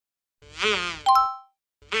Work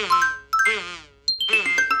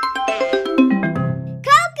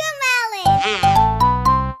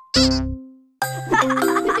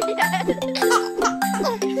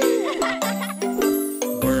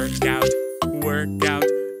out, work out.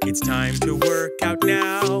 It's time to work out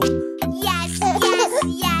now. Yes, yes,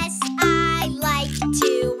 yes, I like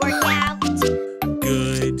to work out.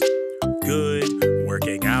 Good, good.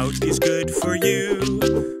 Working out is good for you.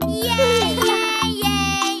 Yay, yay,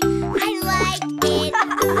 yay, I like it.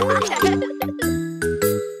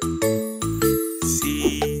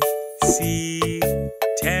 See,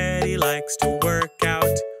 Teddy likes to work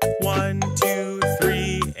out. 1, 2,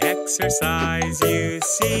 3, exercise, you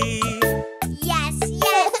see. Yes,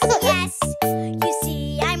 yes, yes, you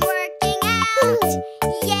see I'm working out.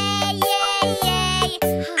 Yay, yay, yay,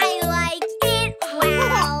 I like it,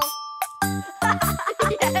 wow.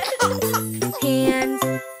 Hands,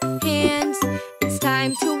 hands, it's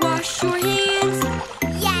time to wash your hands.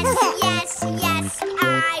 Yes, yes, yes,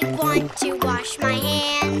 I want to wash my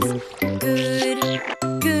hands. Good,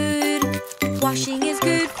 good, washing is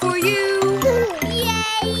good for you.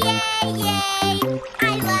 Yay, yay, yay, I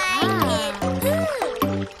like it.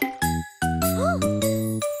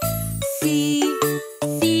 See,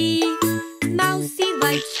 Mousie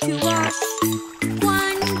likes to wash.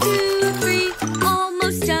 1, 2, 3,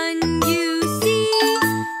 almost done, you see.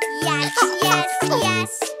 Yes, yes,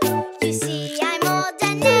 yes, you see I'm all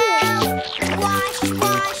done now. Wash,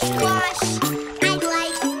 wash, wash, I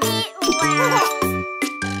like it, wow.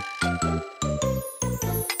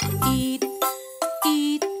 Eat,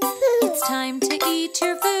 it's time to eat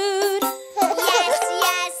your food. Yes,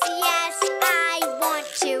 yes, yes, I want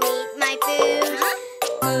to eat my food.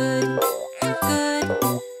 Good, good,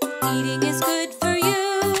 eating is good for you.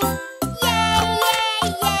 Yay, yay,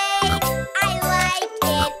 yay, I like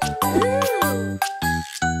it.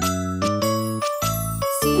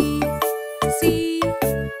 See,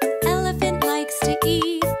 elephant likes to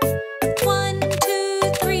eat. 1,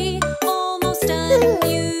 2, 3, almost done,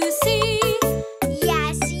 you see.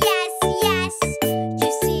 Yes, yes, yes,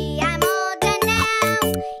 you see I'm all done now.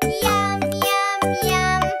 Yum, yum,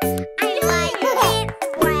 yum, I like it,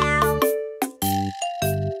 wow.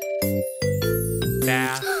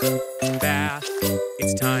 Bath,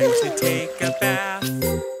 it's time to take a bath.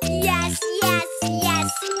 Yes, yes, yes,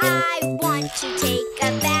 I want to take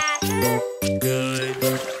a bath. Good,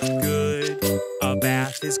 good. A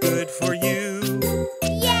bath is good for you.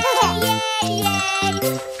 Yay, yay, yay,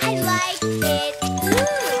 I like it.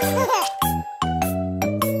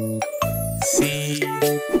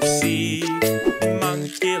 See,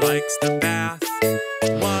 Monkey likes the bath.